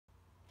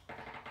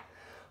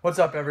What's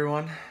up,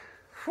 everyone?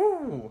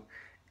 Whew!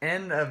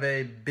 End of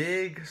a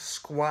big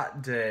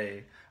squat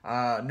day.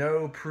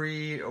 No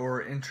pre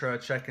or intra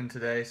check-in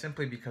today,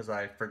 simply because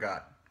I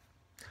forgot.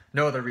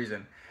 No other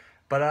reason.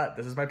 But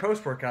this is my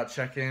post-workout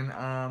check-in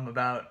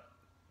about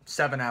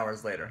 7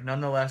 hours later.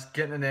 Nonetheless,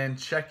 getting it in,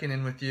 checking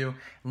in with you,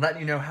 and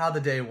letting you know how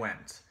the day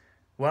went.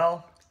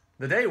 Well,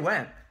 the day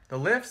went. The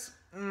lifts,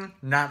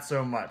 not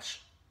so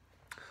much.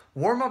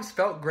 Warm-ups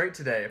felt great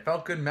today. It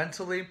felt good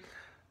mentally.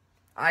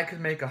 I could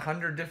make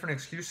 100 different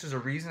excuses or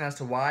reasons as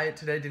to why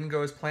today didn't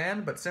go as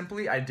planned, but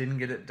simply I didn't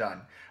get it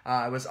done.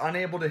 I was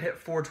unable to hit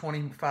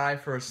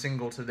 425 for a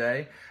single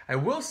today. I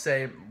will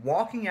say,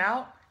 walking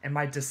out and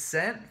my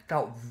descent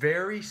felt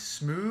very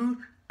smooth,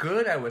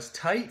 good. I was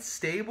tight,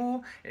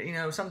 stable. You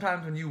know,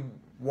 sometimes when you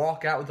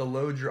walk out with a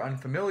load you're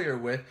unfamiliar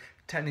with,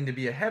 tending to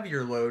be a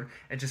heavier load,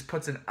 it just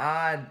puts an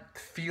odd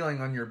feeling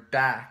on your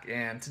back.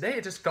 And today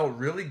it just felt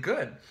really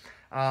good.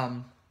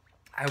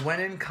 I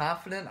went in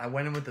confident, I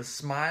went in with a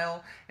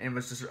smile, and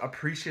was just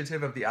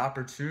appreciative of the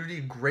opportunity,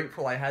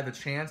 grateful I had the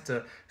chance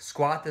to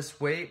squat this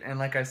weight, and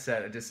like I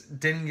said, I just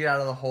didn't get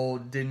out of the hole,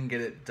 didn't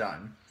get it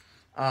done.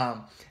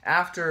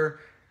 After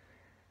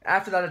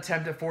that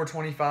attempt at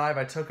 425,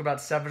 I took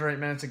about 7 or 8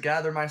 minutes to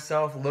gather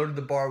myself, loaded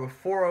the bar with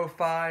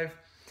 405.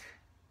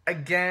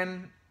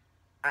 Again,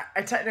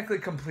 I technically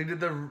completed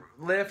the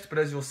lift, but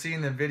as you'll see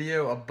in the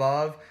video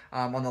above,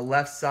 on the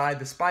left side,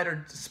 the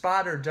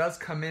spotter does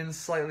come in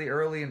slightly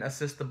early and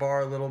assist the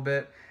bar a little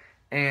bit.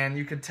 And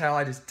you could tell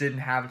I just didn't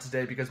have it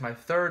today because my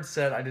third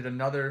set, I did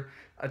another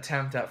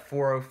attempt at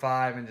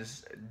 405 and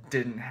just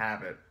didn't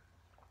have it.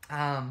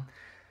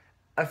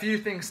 A few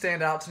things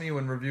stand out to me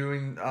when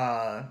reviewing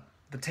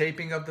the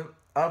taping of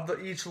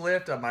each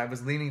lift. I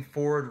was leaning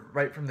forward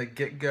right from the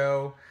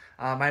get-go.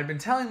 I had been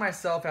telling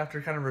myself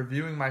after kind of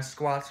reviewing my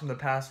squats from the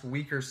past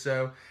week or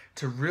so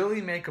to really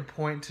make a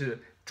point to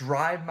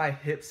drive my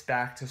hips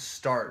back to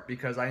start,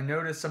 because I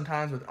notice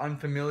sometimes with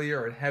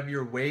unfamiliar or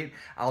heavier weight,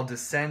 I'll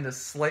descend a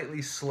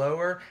slightly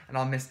slower and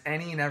I'll miss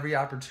any and every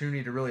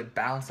opportunity to really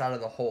bounce out of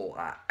the hole.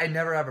 I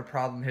never have a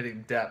problem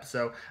hitting depth,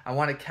 so I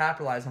want to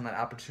capitalize on that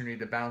opportunity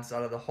to bounce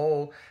out of the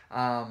hole.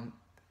 And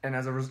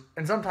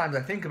sometimes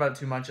I think about it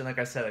too much, and like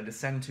I said, I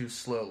descend too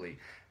slowly.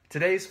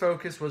 Today's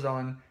focus was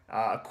on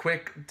a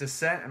quick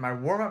descent, and my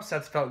warm-up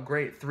sets felt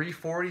great.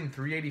 340 and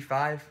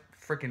 385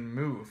 freaking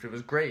moved. It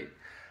was great.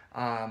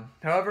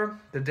 However,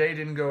 the day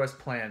didn't go as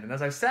planned. And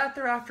as I sat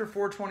there after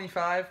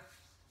 425,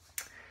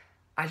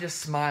 I just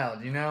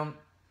smiled. You know,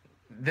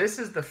 this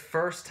is the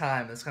first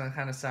time, it's going to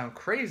kind of sound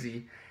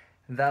crazy,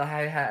 that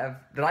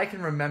I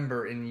can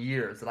remember in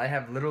years that I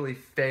have literally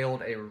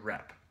failed a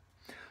rep.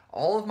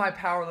 All of my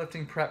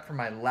powerlifting prep for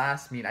my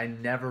last meet, I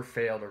never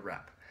failed a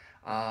rep.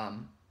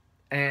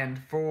 And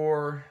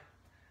for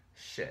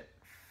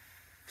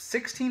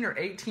 16 or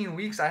 18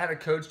 weeks, I had a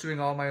coach doing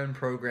all my own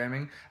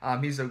programming.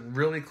 He's a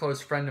really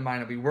close friend of mine,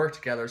 and we worked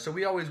together, so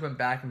we always went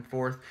back and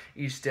forth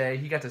each day.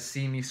 He got to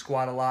see me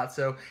squat a lot,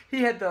 so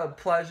he had the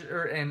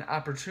pleasure and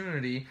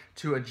opportunity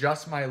to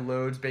adjust my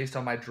loads based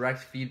on my direct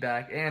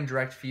feedback and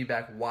direct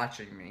feedback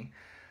watching me.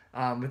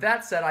 With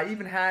that said, I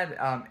even had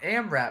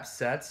AMRAP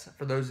sets.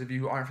 For those of you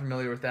who aren't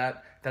familiar with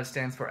that, that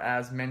stands for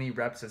as many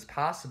reps as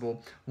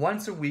possible,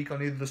 once a week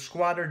on either the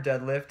squat or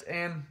deadlift.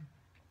 And,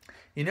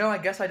 you know, I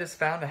guess I just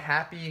found a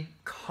happy,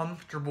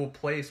 comfortable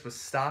place with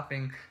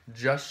stopping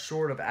just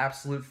short of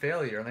absolute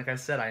failure. And like I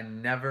said, I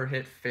never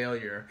hit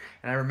failure.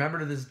 And I remember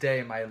to this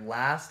day, my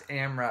last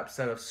AMRAP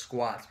set of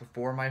squats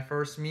before my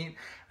first meet,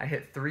 I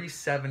hit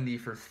 370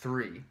 for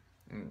 3.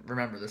 And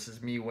remember, this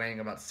is me weighing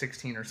about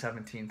 16 or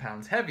 17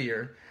 pounds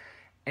heavier.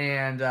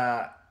 And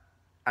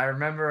I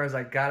remember as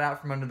I got out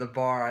from under the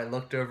bar, I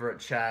looked over at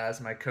Chaz,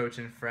 my coach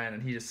and friend,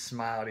 and he just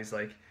smiled. He's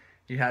like,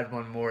 "You had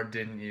one more,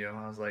 didn't you?"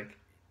 I was like,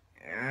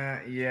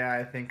 yeah,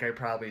 I think I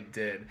probably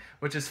did.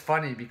 Which is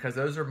funny because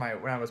those are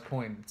when I was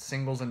pulling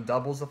singles and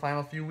doubles the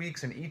final few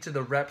weeks, and each of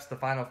the reps the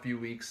final few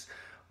weeks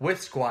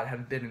with squat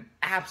have been an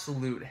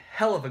absolute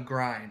hell of a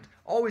grind.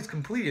 Always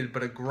completed,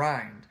 but a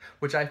grind,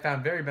 which I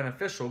found very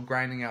beneficial,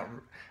 grinding out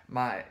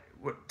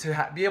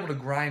be able to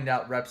grind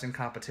out reps in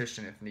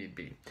competition if need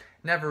be.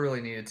 Never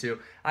really needed to.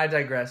 I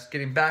digress.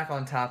 Getting back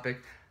on topic,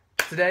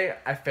 today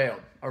I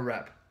failed a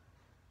rep.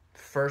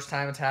 First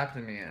time it's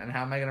happened to me, and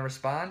how am I going to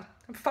respond?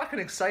 I'm fucking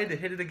excited to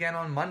hit it again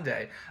on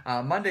Monday.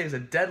 Monday is a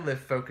deadlift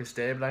focus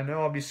day, but I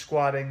know I'll be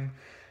squatting.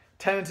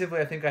 Tentatively,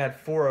 I think I had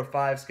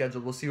 405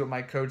 scheduled. We'll see what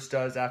my coach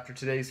does after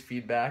today's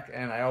feedback,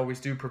 and I always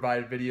do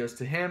provide videos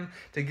to him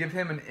to give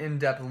him an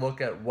in-depth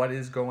look at what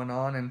is going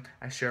on, and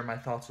I share my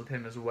thoughts with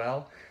him as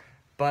well.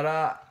 But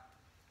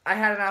I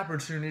had an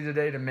opportunity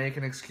today to make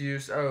an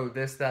excuse,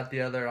 this, that,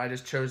 the other. I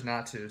just chose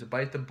not to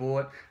bite the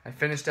bullet. I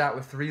finished out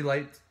with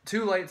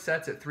 2 light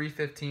sets at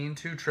 315,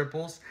 2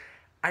 triples.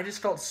 I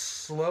just felt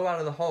slow out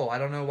of the hole. I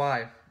don't know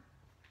why.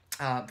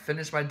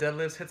 Finished my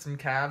deadlifts, hit some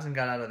calves, and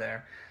got out of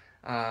there.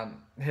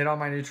 Hit all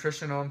my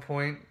nutrition on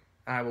point.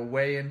 I will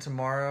weigh in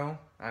tomorrow.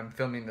 I'm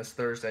filming this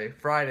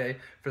Friday,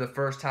 for the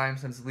first time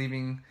since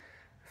leaving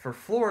for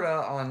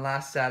Florida on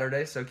last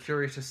Saturday, so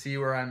curious to see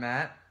where I'm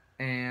at.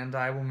 and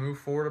I will move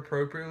forward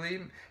appropriately,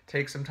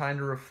 take some time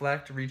to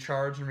reflect,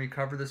 recharge, and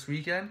recover this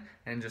weekend,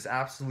 and just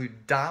absolutely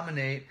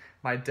dominate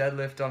my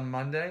deadlift on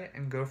Monday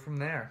and go from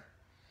there.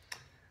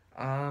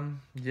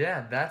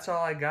 Yeah, that's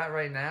all I got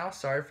right now.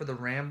 Sorry for the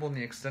ramble and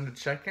the extended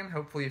check-in.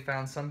 Hopefully you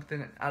found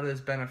something out of this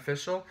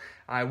beneficial.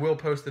 I will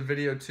post the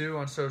video too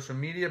on social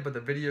media, but the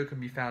video can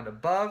be found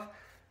above.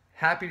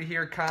 Happy to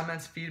hear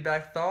comments,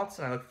 feedback, thoughts,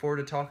 and I look forward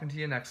to talking to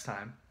you next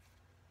time.